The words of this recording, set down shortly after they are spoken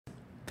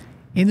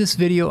In this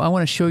video, I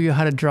want to show you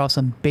how to draw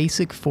some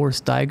basic force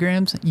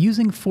diagrams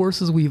using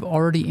forces we've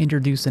already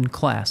introduced in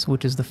class,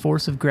 which is the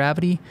force of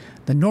gravity,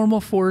 the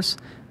normal force,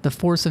 the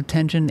force of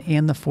tension,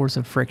 and the force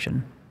of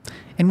friction.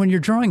 And when you're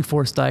drawing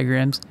force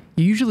diagrams,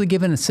 you're usually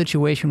given a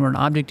situation where an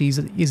object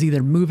is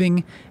either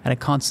moving at a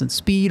constant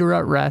speed or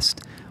at rest,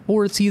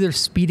 or it's either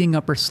speeding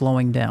up or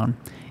slowing down.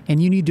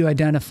 And you need to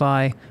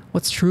identify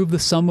what's true of the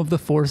sum of the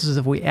forces.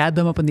 If we add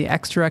them up in the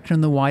x direction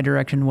and the y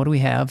direction, what do we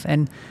have?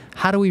 And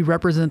how do we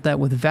represent that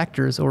with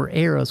vectors or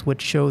arrows,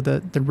 which show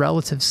the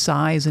relative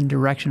size and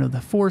direction of the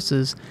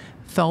forces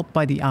felt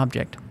by the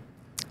object?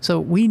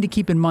 So we need to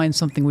keep in mind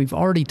something we've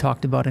already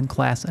talked about in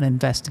class and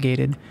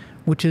investigated,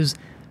 which is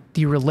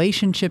the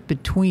relationship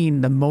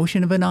between the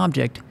motion of an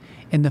object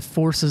and the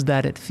forces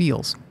that it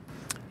feels.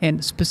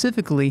 And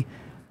specifically,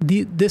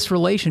 this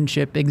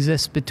relationship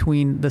exists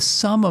between the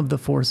sum of the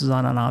forces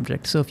on an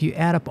object. So if you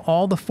add up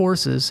all the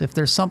forces, if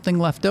there's something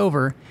left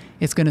over,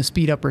 it's going to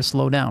speed up or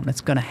slow down.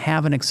 It's going to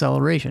have an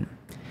acceleration.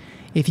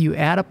 If you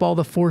add up all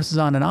the forces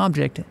on an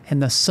object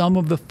and the sum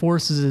of the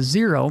forces is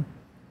 0,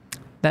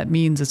 that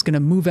means it's going to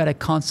move at a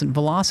constant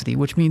velocity,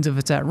 which means if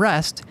it's at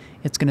rest,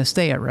 it's going to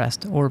stay at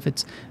rest. Or if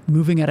it's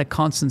moving at a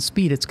constant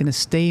speed, it's going to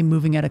stay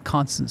moving at a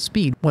constant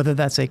speed, whether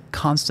that's a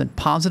constant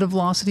positive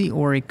velocity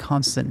or a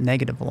constant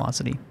negative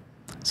velocity.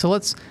 So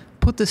let's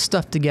put this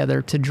stuff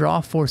together to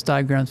draw force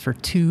diagrams for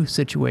two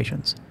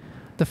situations.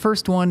 The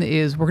first one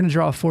is we're going to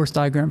draw a force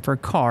diagram for a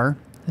car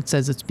that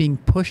says it's being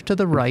pushed to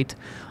the right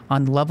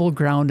on level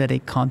ground at a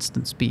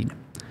constant speed.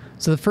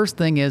 So the first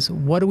thing is,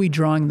 what are we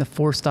drawing the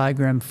force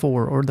diagram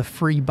for, or the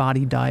free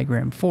body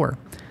diagram for?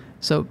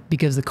 So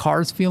because the car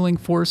is feeling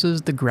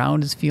forces, the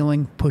ground is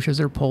feeling pushes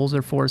or pulls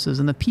or forces,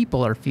 and the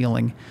people are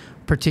feeling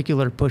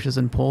particular pushes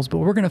and pulls, but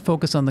we're going to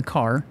focus on the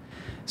car.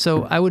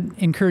 So I would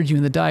encourage you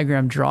in the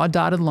diagram, draw a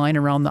dotted line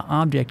around the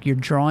object you're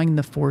drawing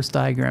the force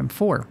diagram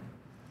for.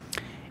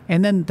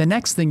 And then the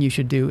next thing you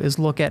should do is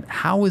look at,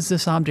 how is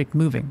this object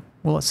moving?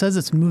 Well, it says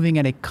it's moving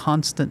at a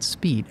constant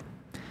speed.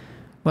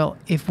 Well,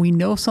 if we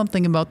know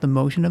something about the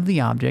motion of the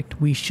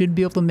object, we should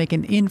be able to make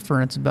an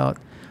inference about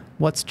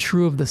what's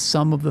true of the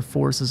sum of the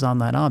forces on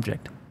that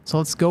object. So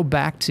let's go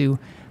back to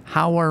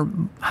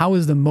how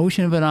is the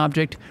motion of an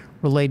object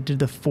related to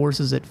the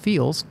forces it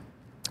feels?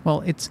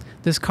 Well,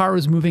 this car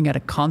is moving at a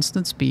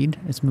constant speed.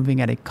 It's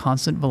moving at a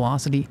constant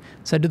velocity,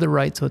 said to the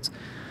right, so it's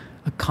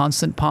a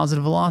constant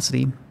positive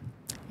velocity.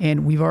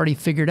 And we've already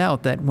figured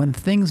out that when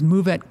things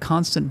move at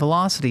constant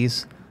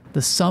velocities,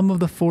 the sum of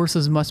the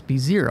forces must be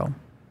 0.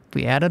 If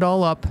we add it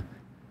all up,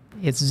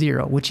 it's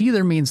 0, which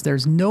either means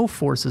there's no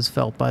forces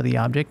felt by the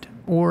object,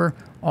 or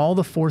all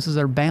the forces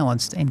are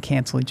balanced and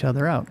cancel each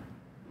other out.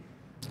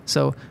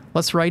 So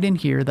let's write in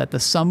here that the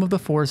sum of the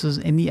forces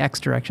in the x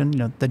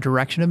direction, the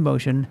direction of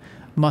motion,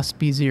 must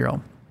be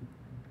 0.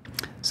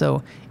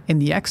 So in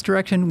the x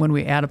direction, when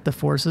we add up the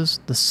forces,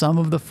 the sum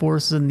of the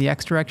forces in the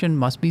x direction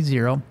must be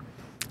 0.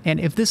 And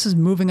if this is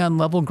moving on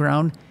level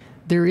ground,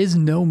 there is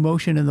no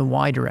motion in the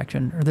y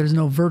direction, or there's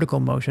no vertical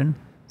motion.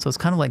 So it's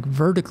kind of like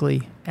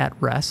vertically at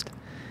rest.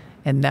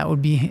 And that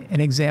would be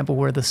an example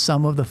where the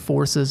sum of the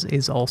forces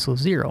is also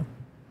 0.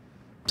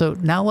 So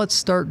now let's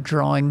start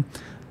drawing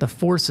the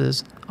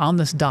forces on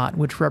this dot,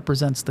 which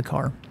represents the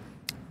car.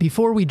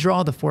 Before we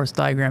draw the force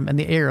diagram and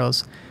the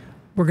arrows,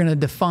 we're going to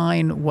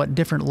define what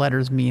different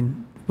letters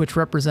mean, which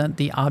represent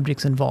the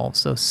objects involved.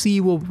 So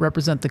C will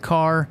represent the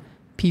car,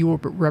 P will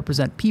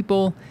represent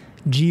people,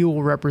 G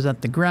will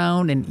represent the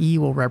ground, and E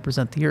will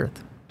represent the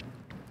earth.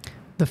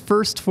 The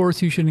first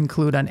force you should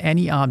include on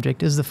any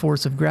object is the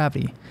force of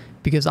gravity,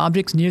 because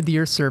objects near the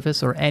Earth's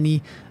surface or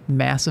any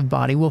massive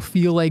body will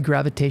feel a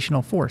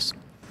gravitational force.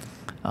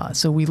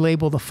 So we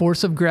label the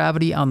force of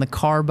gravity on the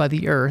car by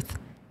the Earth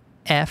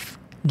F,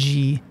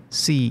 G,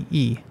 C,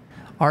 E.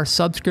 Our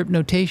subscript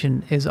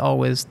notation is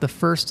always, the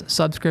first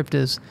subscript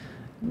is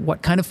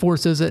what kind of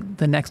force is it,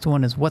 the next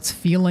one is what's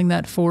feeling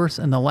that force,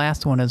 and the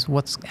last one is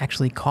what's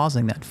actually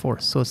causing that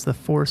force. So it's the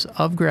force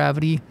of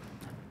gravity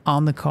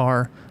on the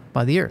car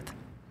by the Earth.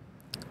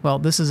 Well,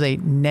 this is a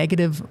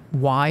negative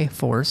y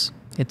force.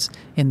 It's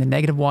in the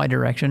negative y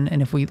direction,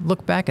 and if we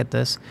look back at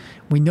this,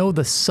 we know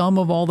the sum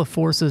of all the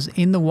forces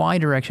in the y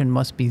direction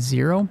must be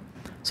 0.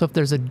 So if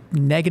there's a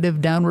negative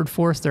downward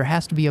force, there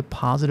has to be a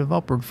positive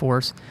upward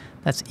force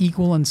that's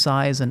equal in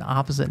size and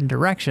opposite in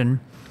direction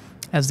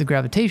as the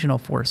gravitational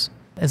force,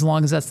 as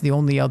long as that's the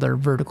only other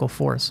vertical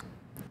force.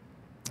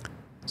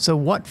 So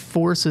what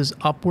force is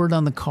upward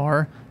on the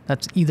car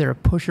that's either a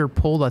push or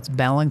pull that's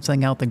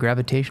balancing out the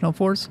gravitational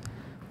force?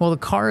 Well, the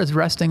car is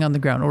resting on the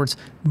ground, or it's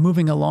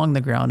moving along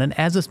the ground, and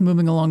as it's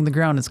moving along the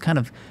ground, it's kind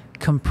of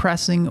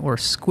compressing or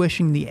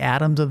squishing the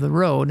atoms of the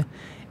road,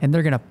 and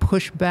they're going to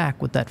push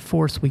back with that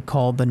force we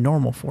call the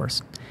normal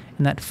force.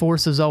 And that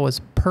force is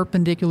always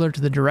perpendicular to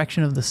the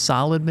direction of the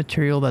solid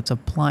material that's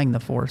applying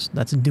the force,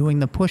 that's doing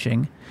the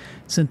pushing.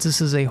 Since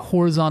this is a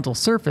horizontal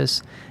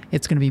surface,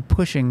 it's going to be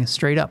pushing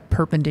straight up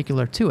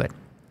perpendicular to it.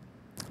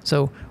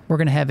 So we're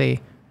going to have a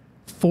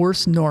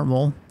force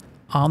normal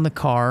on the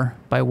car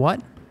by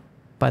what?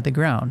 By the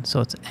ground. So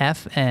it's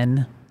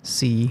FNCG.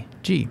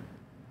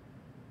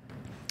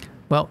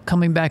 Well,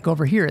 coming back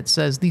over here, it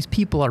says these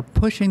people are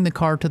pushing the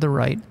car to the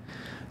right.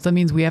 So that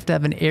means we have to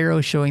have an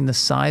arrow showing the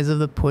size of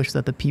the push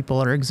that the people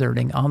are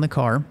exerting on the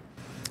car.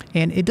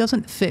 And it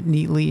doesn't fit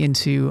neatly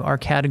into our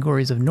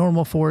categories of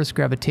normal force,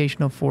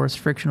 gravitational force,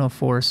 frictional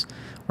force,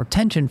 or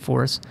tension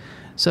force.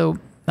 So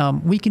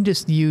we can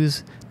just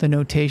use the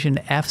notation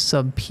F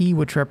sub P,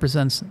 which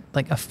represents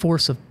like a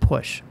force of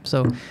push.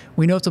 So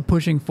we know it's a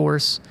pushing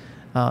force.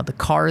 The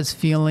car is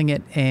feeling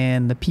it,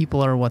 and the people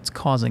are what's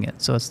causing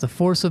it. So it's the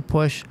force of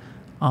push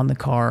on the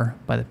car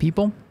by the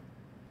people.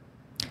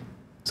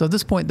 So at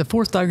this point, the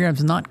force diagram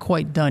is not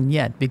quite done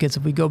yet, because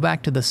if we go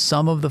back to the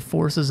sum of the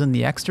forces in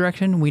the x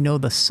direction, we know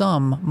the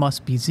sum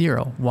must be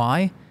 0.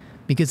 Why?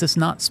 Because it's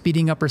not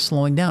speeding up or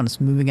slowing down. It's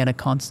moving at a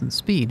constant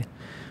speed,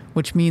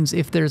 which means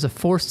if there's a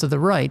force to the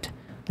right,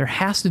 there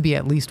has to be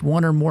at least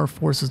one or more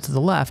forces to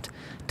the left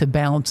to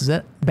balance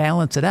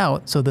it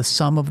out, so the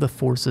sum of the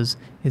forces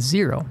is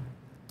 0.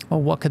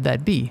 Well, what could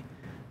that be?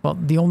 Well,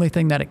 the only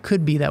thing that it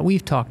could be that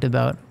we've talked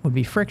about would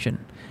be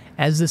friction.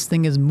 As this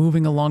thing is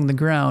moving along the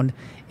ground,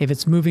 if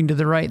it's moving to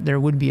the right, there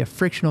would be a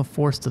frictional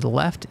force to the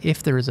left,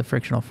 if there is a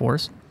frictional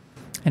force.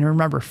 And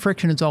remember,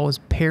 friction is always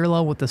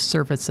parallel with the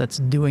surface that's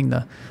doing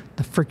the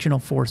frictional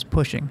force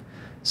pushing.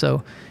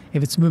 So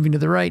if it's moving to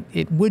the right,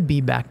 it would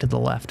be back to the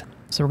left.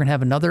 So we're going to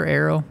have another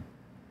arrow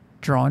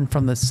drawn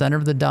from the center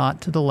of the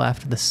dot to the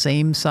left, the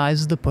same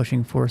size as the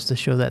pushing force, to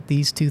show that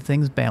these two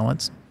things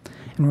balance.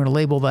 And we're going to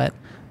label that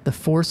the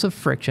force of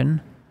friction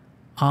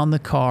on the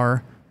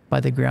car by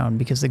the ground,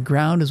 because the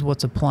ground is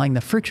what's applying the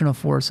frictional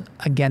force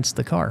against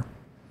the car.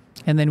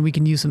 And then we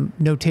can use some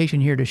notation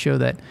here to show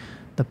that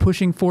the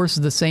pushing force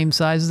is the same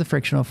size as the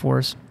frictional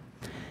force,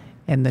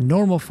 and the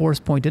normal force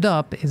pointed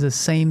up is the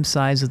same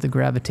size as the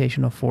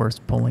gravitational force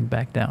pulling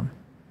back down.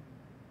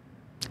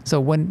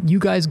 So when you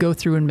guys go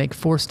through and make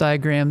force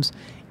diagrams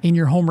in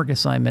your homework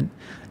assignment,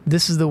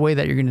 this is the way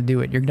that you're going to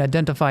do it. You're going to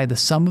identify the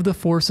sum of the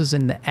forces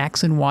in the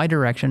x and y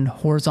direction,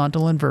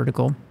 horizontal and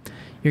vertical.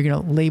 You're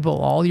going to label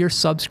all your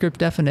subscript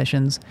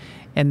definitions,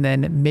 and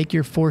then make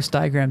your force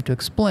diagram to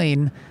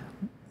explain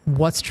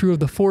what's true of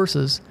the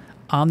forces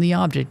on the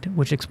object,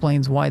 which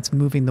explains why it's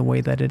moving the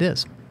way that it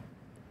is.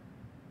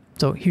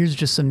 So here's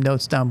just some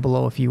notes down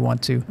below if you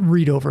want to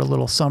read over a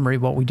little summary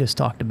of what we just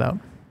talked about.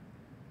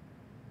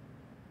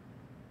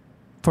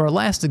 For our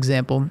last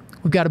example,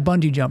 we've got a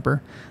bungee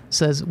jumper,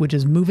 which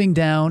is moving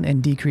down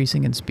and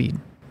decreasing in speed.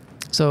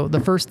 So the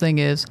first thing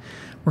is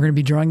we're going to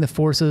be drawing the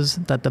forces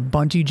that the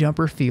bungee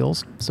jumper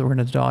feels. So we're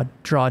going to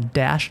draw a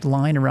dashed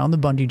line around the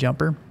bungee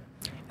jumper.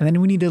 And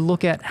then we need to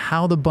look at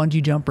how the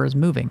bungee jumper is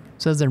moving.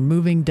 It says they're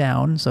moving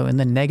down, so in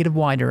the negative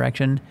y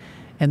direction,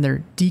 and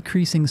they're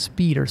decreasing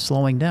speed or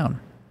slowing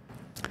down.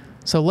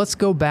 So let's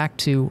go back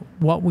to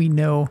what we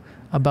know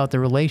about the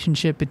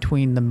relationship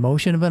between the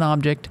motion of an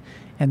object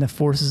and the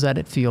forces that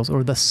it feels,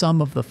 or the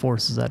sum of the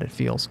forces that it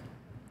feels.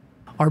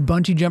 Our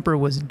bungee jumper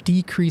was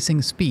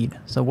decreasing speed.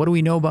 So what do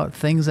we know about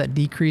things that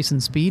decrease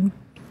in speed?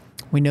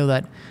 We know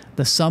that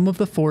the sum of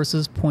the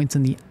forces points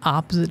in the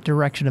opposite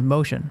direction of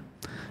motion.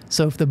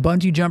 So if the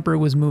bungee jumper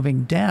was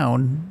moving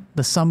down,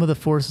 the sum of the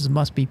forces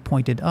must be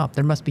pointed up.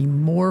 There must be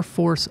more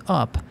force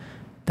up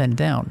than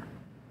down.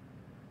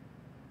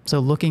 So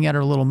looking at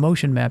our little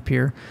motion map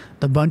here,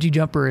 the bungee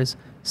jumper is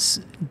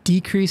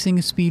decreasing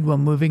speed while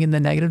moving in the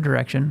negative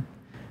direction.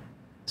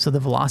 So the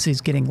velocity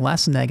is getting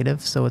less negative,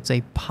 so it's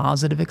a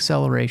positive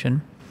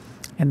acceleration.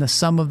 And the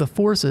sum of the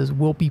forces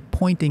will be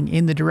pointing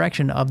in the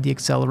direction of the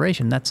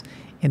acceleration. That's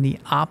in the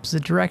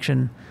opposite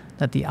direction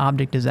that the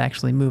object is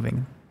actually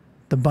moving.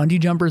 The bungee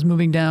jumper is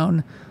moving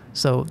down,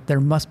 so there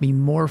must be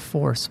more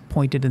force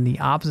pointed in the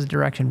opposite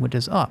direction, which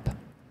is up.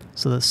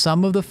 So the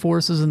sum of the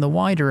forces in the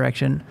y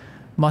direction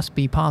must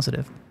be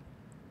positive.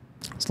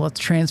 So let's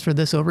transfer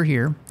this over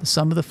here. The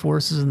sum of the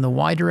forces in the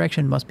y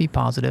direction must be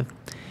positive.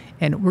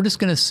 And we're just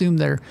going to assume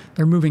they're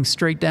moving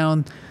straight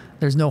down.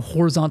 There's no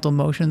horizontal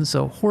motion.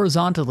 So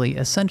horizontally,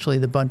 essentially,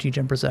 the bungee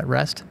jumper's at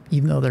rest,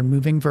 even though they're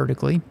moving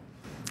vertically.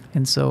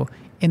 And so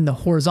in the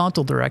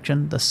horizontal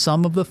direction, the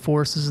sum of the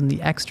forces in the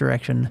x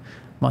direction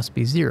must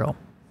be 0.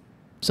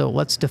 So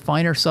let's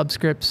define our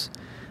subscripts.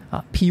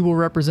 P will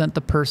represent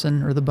the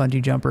person or the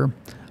bungee jumper.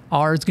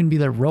 R is going to be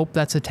the rope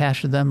that's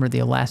attached to them, or the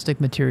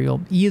elastic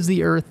material. E is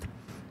the earth,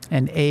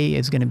 and A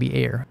is going to be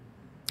air.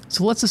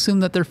 So let's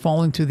assume that they're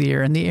falling through the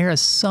air, and the air has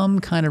some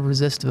kind of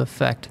resistive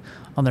effect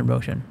on their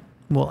motion.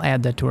 We'll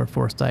add that to our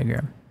force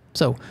diagram.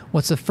 So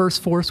what's the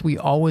first force we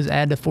always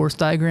add to force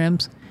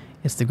diagrams?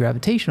 It's the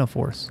gravitational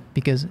force,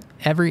 because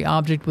every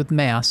object with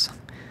mass,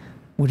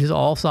 which is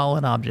all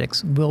solid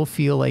objects, will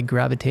feel a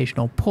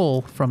gravitational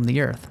pull from the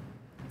earth.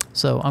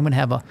 So I'm going to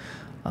have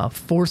a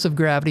force of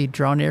gravity,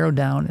 draw an arrow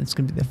down. It's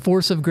going to be the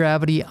force of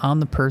gravity on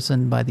the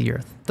person by the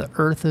earth. The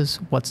earth is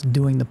what's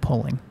doing the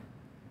pulling.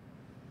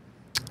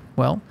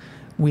 Well,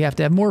 we have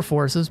to have more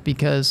forces,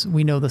 because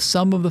we know the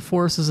sum of the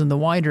forces in the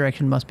y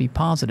direction must be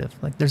positive.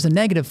 Like there's a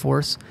negative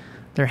force,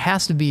 there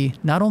has to be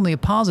not only a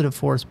positive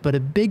force, but a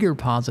bigger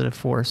positive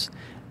force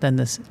than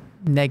this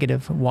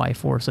negative y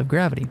force of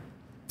gravity.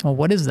 Well,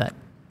 what is that?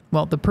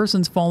 Well, the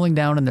person's falling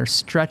down and they're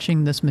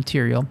stretching this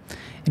material.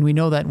 And we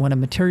know that when a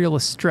material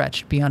is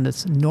stretched beyond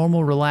its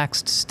normal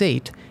relaxed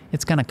state,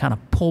 it's going to kind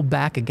of pull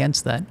back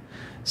against that.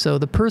 So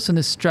the person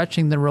is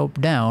stretching the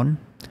rope down,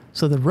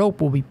 so the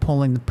rope will be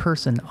pulling the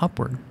person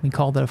upward. We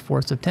call that a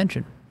force of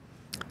tension.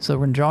 So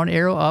we're going to draw an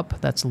arrow up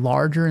that's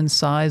larger in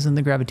size than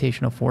the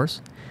gravitational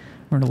force.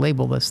 We're going to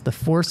label this the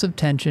force of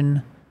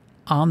tension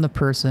on the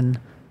person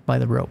by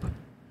the rope.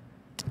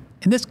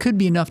 And this could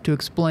be enough to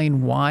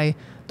explain why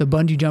the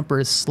bungee jumper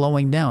is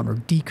slowing down or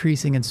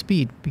decreasing in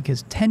speed,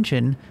 because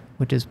tension,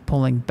 which is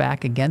pulling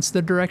back against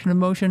the direction of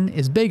motion,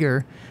 is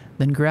bigger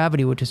than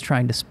gravity, which is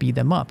trying to speed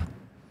them up.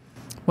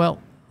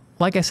 Well,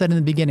 like I said in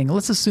the beginning,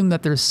 let's assume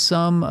that there's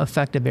some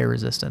effective air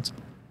resistance.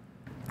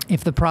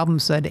 If the problem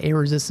said air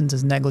resistance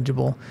is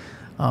negligible,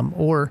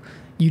 or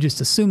you just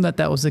assume that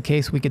that was the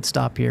case, we could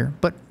stop here.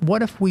 But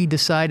what if we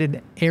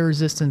decided air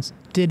resistance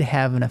did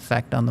have an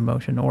effect on the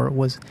motion, or it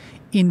was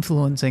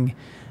influencing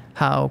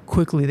how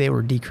quickly they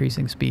were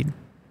decreasing speed?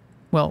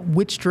 Well,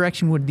 which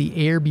direction would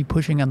the air be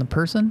pushing on the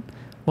person?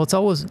 Well, it's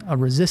always a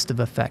resistive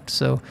effect.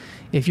 So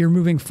if you're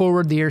moving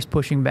forward, the air is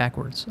pushing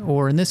backwards.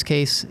 Or in this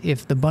case,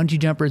 if the bungee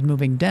jumper is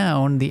moving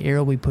down, the air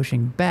will be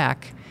pushing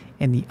back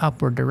in the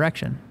upward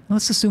direction.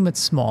 Let's assume it's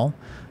small.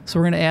 So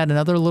we're going to add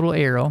another little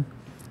arrow.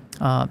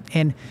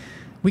 And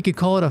we could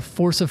call it a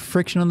force of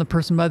friction on the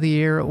person by the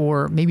air,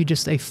 or maybe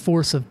just a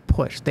force of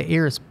push. The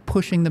air is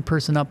pushing the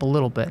person up a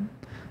little bit.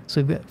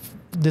 So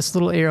this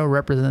little arrow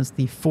represents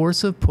the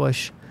force of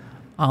push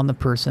on the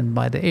person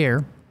by the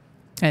air.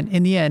 And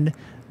in the end,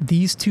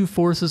 these two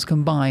forces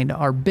combined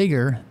are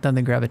bigger than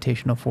the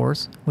gravitational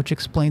force, which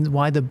explains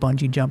why the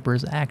bungee jumper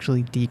is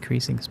actually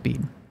decreasing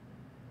speed.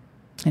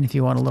 And if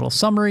you want a little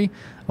summary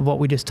of what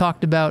we just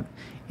talked about,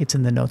 it's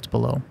in the notes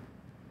below.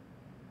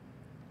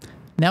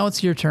 Now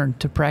it's your turn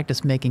to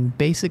practice making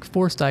basic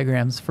force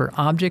diagrams for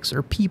objects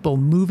or people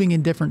moving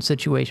in different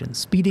situations,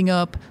 speeding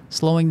up,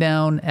 slowing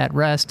down, at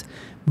rest,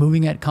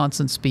 moving at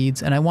constant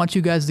speeds. And I want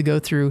you guys to go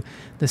through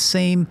the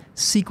same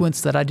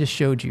sequence that I just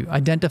showed you,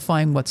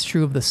 identifying what's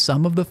true of the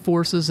sum of the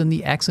forces in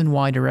the X and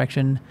Y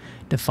direction,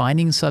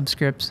 defining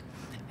subscripts,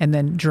 and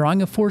then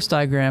drawing a force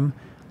diagram,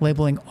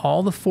 labeling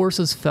all the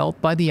forces felt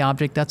by the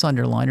object that's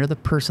underlined or the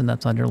person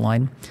that's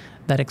underlined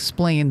that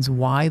explains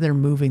why they're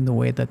moving the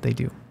way that they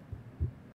do.